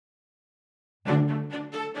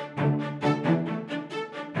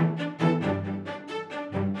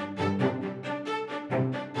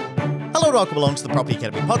Hello and welcome along to the Property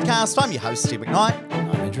Academy podcast. I'm your host, Steve McKnight. I'm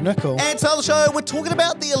Andrew Nicol. And to the show, we're talking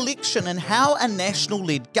about the election and how a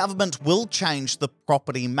national-led government will change the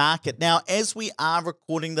property market. Now, as we are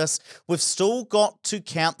recording this, we've still got to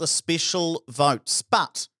count the special votes,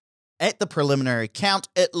 but at the preliminary count,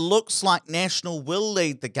 it looks like National will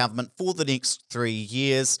lead the government for the next 3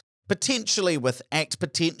 years, potentially with ACT,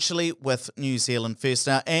 potentially with New Zealand First.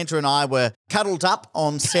 Now, Andrew and I were cuddled up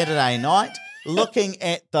on Saturday night, looking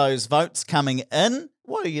at those votes coming in.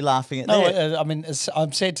 What are you laughing at there?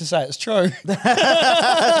 I'm sad to say it's true.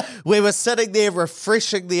 We were sitting there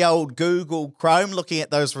refreshing the old Google Chrome, looking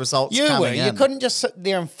at those results coming in. You couldn't just sit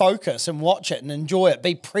there and focus and watch it and enjoy it,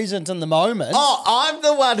 be present in the moment. Oh, I'm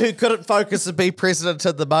the one who couldn't focus and be president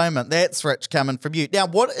at the moment. That's rich coming from you. Now,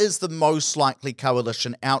 what is the most likely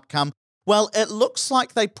coalition outcome? Well, it looks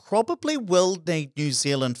like they probably will need New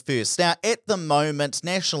Zealand First. Now, at the moment,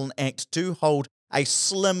 National and ACT do hold a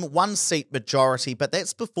slim one-seat majority, but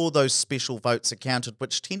that's before those special votes are counted,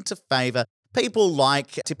 which tend to favour people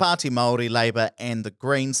like Te Pāti Māori, Labour and the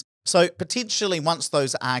Greens. So potentially, once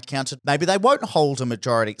those are counted, maybe they won't hold a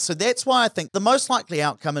majority. So that's why I think the most likely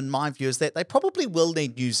outcome, in my view, is that they probably will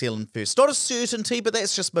need New Zealand First. Not a certainty, but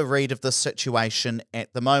that's just my read of the situation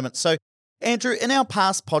at the moment. So, Andrew, in our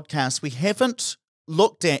past podcast, we haven't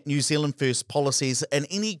looked at New Zealand First policies in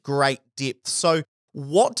any great depth. So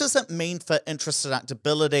what does it mean for interest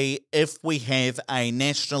deductibility if we have a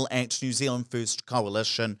National ACT New Zealand First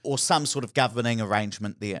coalition or some sort of governing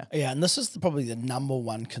arrangement there? Yeah, and this is probably the number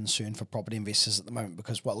one concern for property investors at the moment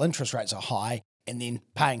because, while interest rates are high and then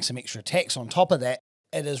paying some extra tax on top of that,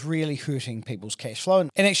 it is really hurting people's cash flow.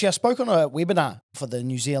 And actually, I spoke on a webinar for the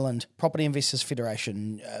New Zealand Property Investors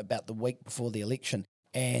Federation about the week before the election,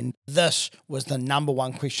 and this was the number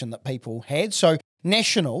one question that people had. So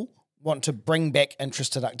National want to bring back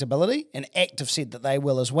interest deductibility, and ACT have said that they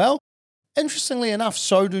will as well. Interestingly enough,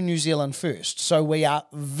 so do New Zealand First. So we are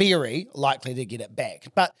very likely to get it back.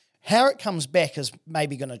 But how it comes back is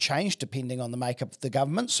maybe going to change depending on the makeup of the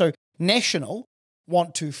government. So National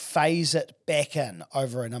want to phase it back in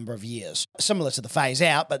over a number of years. Similar to the phase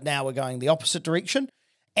out, but now we're going the opposite direction.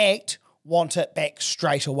 ACT want it back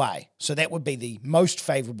straight away. So that would be the most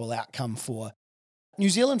favourable outcome for New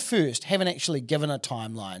Zealand First. Haven't actually given a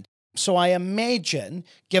timeline. So I imagine,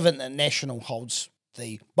 given that National holds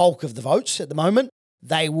the bulk of the votes at the moment,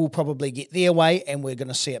 they will probably get their way and we're going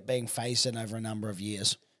to see it being phased in over a number of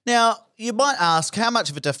years. Now, you might ask, how much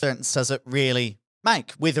of a difference does it really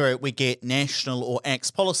make, whether we get National or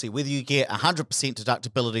ACT's policy, whether you get 100%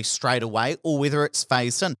 deductibility straight away or whether it's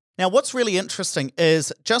phased in? Now, what's really interesting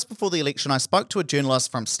is just before the election, I spoke to a journalist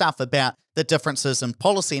from Stuff about the differences in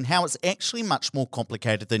policy and how it's actually much more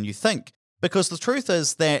complicated than you think. Because the truth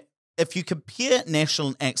is that if you compare National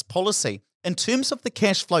and ACT's policy, in terms of the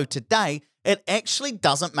cash flow today, it actually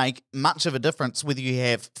doesn't make much of a difference whether you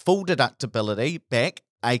have full deductibility back,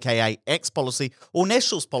 aka ACT's policy, or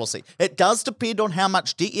National's policy. It does depend on how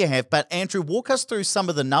much debt you have, but Andrew, walk us through some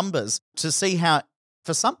of the numbers to see how,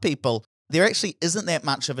 for some people, there actually isn't that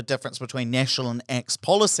much of a difference between National and ACT's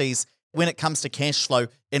policies when it comes to cash flow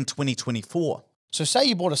in 2024. So say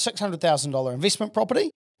you bought a $600,000 investment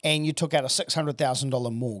property and you took out a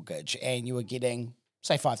 $600,000 mortgage and you were getting,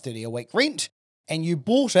 say, $530 a week rent, and you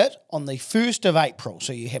bought it on the 1st of April.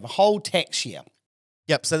 So you have a whole tax year.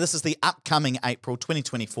 Yep, so this is the upcoming April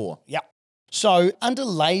 2024. Yep. So under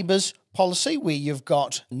Labour's policy, where you've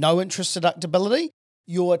got no interest deductibility,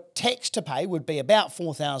 your tax to pay would be about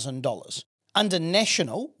 $4,000. Under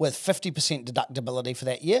National, with 50% deductibility for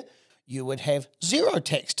that year, you would have zero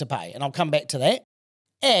tax to pay. And I'll come back to that.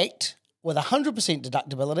 ACT, with 100%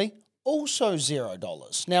 deductibility, also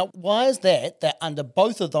 $0. Now, why is that under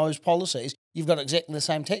both of those policies, you've got exactly the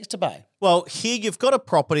same tax to pay? Well, here you've got a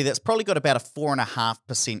property that's probably got about a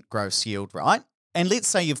 4.5% gross yield, right? And let's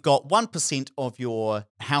say you've got 1% of your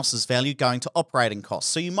house's value going to operating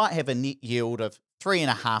costs. So you might have a net yield of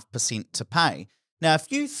 3.5% to pay. Now,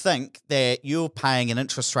 if you think that you're paying an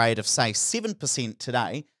interest rate of, say, 7%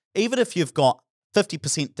 today, even if you've got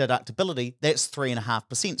 50% deductibility, that's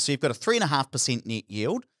 3.5%. So you've got a 3.5% net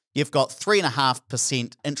yield. You've got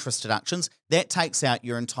 3.5% interest deductions. That takes out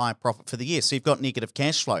your entire profit for the year. So you've got negative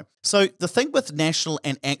cash flow. So the thing with National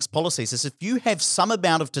and ACT's policies is if you have some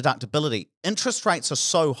amount of deductibility, interest rates are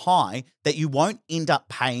so high that you won't end up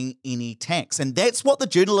paying any tax. And that's what the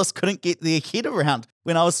journalists couldn't get their head around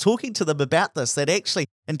when I was talking to them about this, that actually,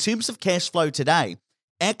 in terms of cash flow today,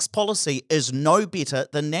 ACT's policy is no better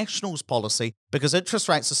than National's policy because interest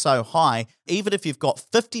rates are so high, even if you've got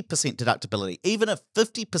 50% deductibility, even if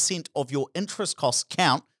 50% of your interest costs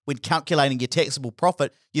count when calculating your taxable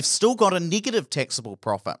profit, you've still got a negative taxable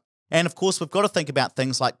profit. And of course, we've got to think about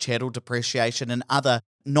things like chattel depreciation and other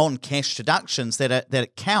non-cash deductions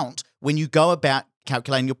that count when you go about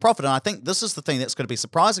calculating your profit. And I think this is the thing that's going to be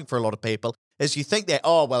surprising for a lot of people, is you think that,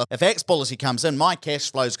 oh, well, if X policy comes in, my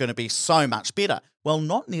cash flow is going to be so much better. Well,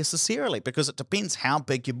 not necessarily, because it depends how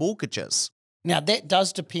big your mortgage is. Now, that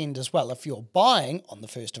does depend as well if you're buying on the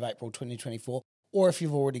 1st of April 2024 or if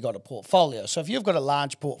you've already got a portfolio. So if you've got a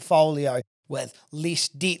large portfolio with less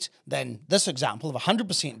debt than this example of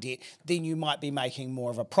 100% debt, then you might be making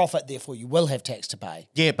more of a profit, therefore you will have tax to pay.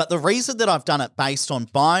 Yeah, but the reason that I've done it based on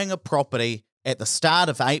buying a property at the start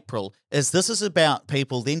of April is this is about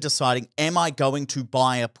people then deciding, am I going to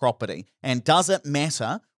buy a property? And does it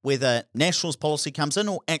matter whether Nationals policy comes in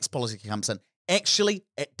or X policy comes in? Actually,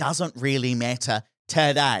 it doesn't really matter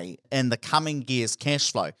today in the coming year's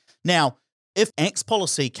cash flow. Now, if X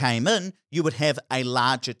policy came in, you would have a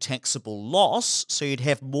larger taxable loss, so you'd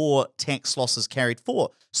have more tax losses carried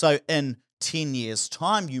forward. So in 10 years'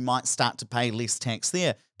 time, you might start to pay less tax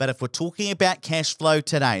there. But if we're talking about cash flow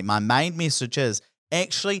today, my main message is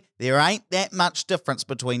actually there ain't that much difference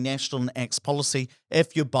between National and X policy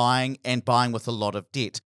if you're buying with a lot of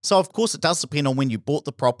debt. So, of course, it does depend on when you bought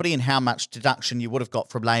the property and how much deduction you would have got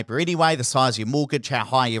from labour anyway, the size of your mortgage, how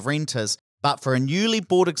high your rent is. But for a newly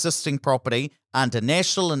bought existing property under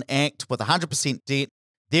National and Act with 100% debt,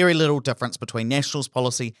 very little difference between Nationals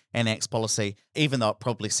policy and X policy, even though it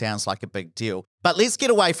probably sounds like a big deal. But let's get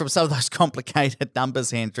away from some of those complicated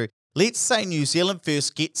numbers, Andrew. Let's say New Zealand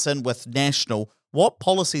First gets in with National. What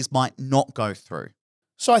policies might not go through?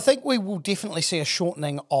 So I think we will definitely see a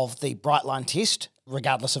shortening of the Bright Line test,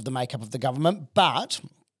 regardless of the makeup of the government. But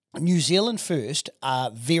New Zealand First are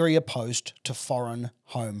very opposed to foreign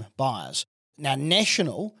home buyers. Now,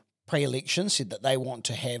 National pre-election said that they want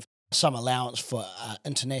to have some allowance for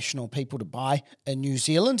international people to buy in New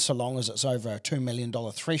Zealand, so long as it's over a $2 million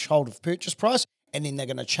threshold of purchase price, and then they're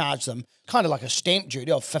going to charge them kind of like a stamp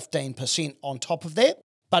duty of 15% on top of that.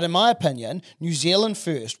 But in my opinion, New Zealand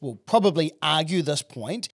First will probably argue this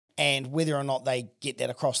point, and whether or not they get that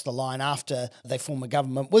across the line after they form a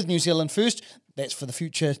government with New Zealand First, that's for the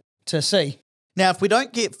future to see. Now, if we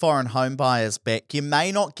don't get foreign home buyers back, you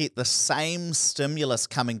may not get the same stimulus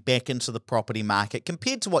coming back into the property market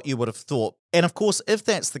compared to what you would have thought. And of course, if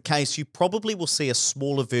that's the case, you probably will see a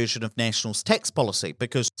smaller version of National's tax policy,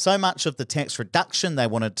 because so much of the tax reduction they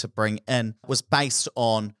wanted to bring in was based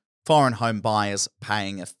on foreign home buyers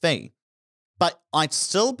paying a fee. But I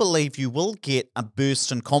still believe you will get a boost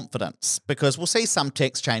in confidence, because we'll see some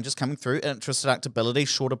tax changes coming through, interest deductibility,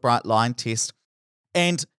 shorter Bright Line test,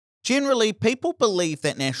 and generally, people believe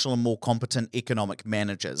that National are more competent economic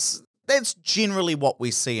managers. That's generally what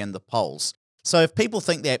we see in the polls. So if people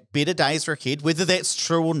think that better days are ahead, whether that's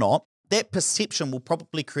true or not, that perception will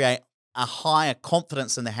probably create a higher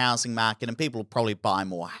confidence in the housing market, and people will probably buy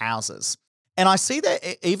more houses. And I see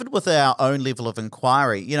that even with our own level of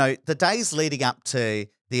inquiry. You know, the days leading up to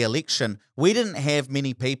the election, we didn't have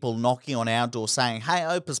many people knocking on our door saying, hey,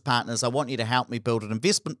 Opus Partners, I want you to help me build an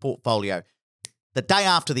investment portfolio. The day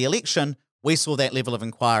after the election, we saw that level of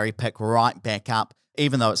inquiry pick right back up,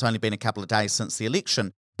 even though it's only been a couple of days since the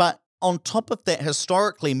election. But on top of that,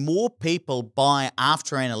 historically, more people buy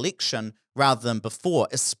after an election rather than before,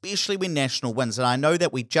 especially when National wins. And I know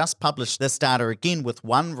that we just published this data again with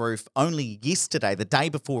OneRoof only yesterday, the day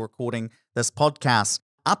before recording this podcast.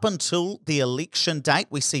 Up until the election date,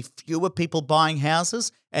 we see fewer people buying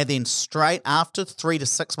houses, and then straight after, 3 to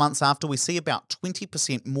 6 months after, we see about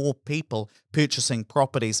 20% more people purchasing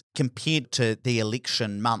properties compared to the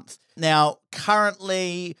election month. Now,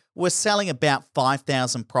 currently, we're selling about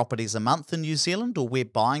 5,000 properties a month in New Zealand, or we're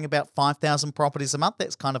buying about 5,000 properties a month.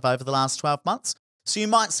 That's kind of over the last 12 months. So you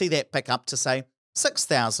might see that pick up to, say,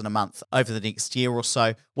 6,000 a month over the next year or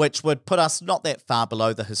so, which would put us not that far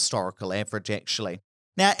below the historical average, actually.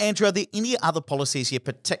 Now, Andrew, are there any other policies you're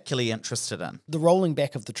particularly interested in? The rolling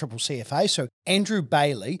back of the Triple CFA. So Andrew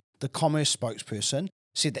Bailey, the Commerce spokesperson,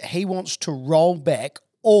 said that he wants to roll back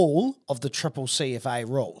all of the Triple CFA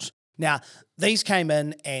rules. Now, these came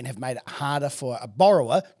in and have made it harder for a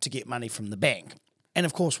borrower to get money from the bank. And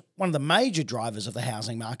of course, one of the major drivers of the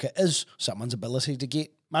housing market is someone's ability to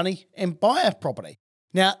get money and buy a property.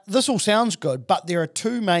 Now, this all sounds good, but there are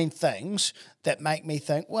two main things that make me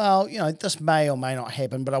think, well, you know, this may or may not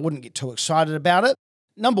happen, but I wouldn't get too excited about it.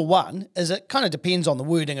 Number one is it kind of depends on the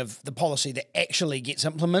wording of the policy that actually gets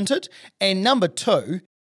implemented. And number two,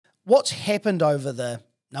 what's happened over the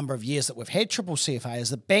number of years that we've had Triple CFA is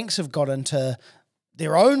the banks have got into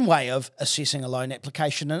their own way of assessing a loan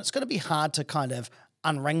application, and it's going to be hard to kind of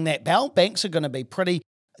unring that bell. Banks are going to be pretty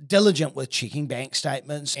diligent with checking bank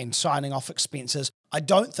statements and signing off expenses I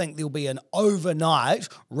don't think there'll be an overnight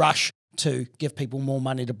rush to give people more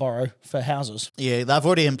money to borrow for houses. Yeah, they've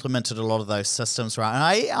already implemented a lot of those systems, right?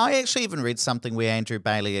 And I actually even read something where Andrew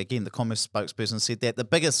Bailey, again, the Commerce spokesperson, said that the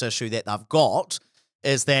biggest issue that they've got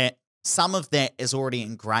is that some of that is already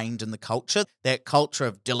ingrained in the culture, that culture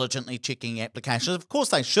of diligently checking applications. Of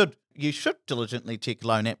course, you should diligently check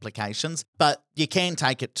loan applications, but you can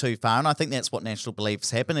take it too far. And I think that's what National believes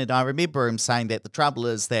happened. And I remember him saying that the trouble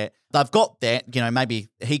is that they've got that, maybe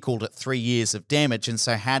he called it 3 years of damage. And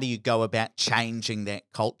so how do you go about changing that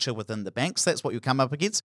culture within the banks? That's what you come up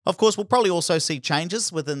against. Of course, we'll probably also see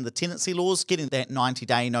changes within the tenancy laws, getting that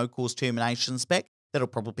 90-day no-cause terminations back. That'll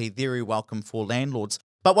probably be very welcome for landlords.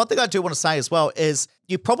 But one thing I do want to say as well is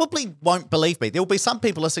you probably won't believe me. There will be some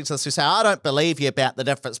people listening to this who say, I don't believe you about the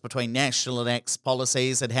difference between National and ACT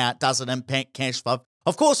policies and how it doesn't impact cash flow.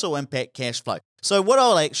 Of course it will impact cash flow. So what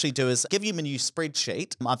I'll actually do is give you a new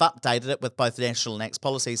spreadsheet. I've updated it with both National and ACT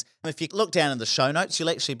policies. And if you look down in the show notes,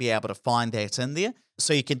 you'll actually be able to find that in there.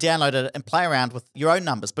 So you can download it and play around with your own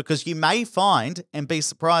numbers, because you may find and be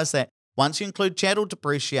surprised that once you include chattel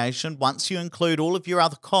depreciation, once you include all of your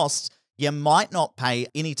other costs, you might not pay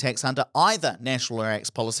any tax under either National or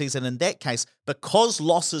ACT policies. And in that case, because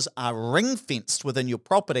losses are ring-fenced within your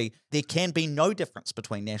property, there can be no difference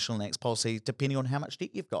between National and ACT policy depending on how much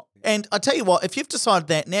debt you've got. And I tell you what, if you've decided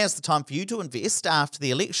that now's the time for you to invest after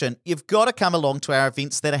the election, you've got to come along to our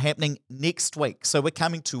events that are happening next week. So we're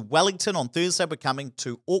coming to Wellington on Thursday. We're coming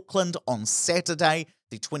to Auckland on Saturday,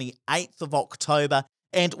 the 28th of October.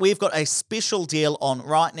 And we've got a special deal on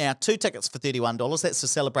right now, 2 tickets for $31. That's to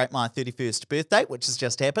celebrate my 31st birthday, which has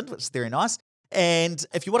just happened, which is very nice. And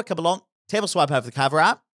if you want to come along, tap or swipe over the cover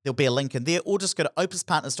art. There'll be a link in there, or just go to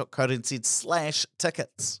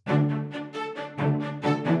opuspartners.co.nz/tickets.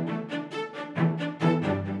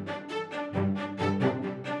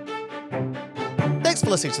 Thanks for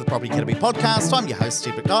listening to the Property Academy podcast. I'm your host,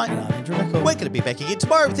 Steve McKnight. And I'm Andrew Nicol. We're going to be back again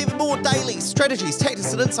tomorrow with even more daily strategies,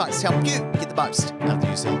 tactics, and insights to help you get the most out of the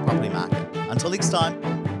New Zealand property market. Until next time.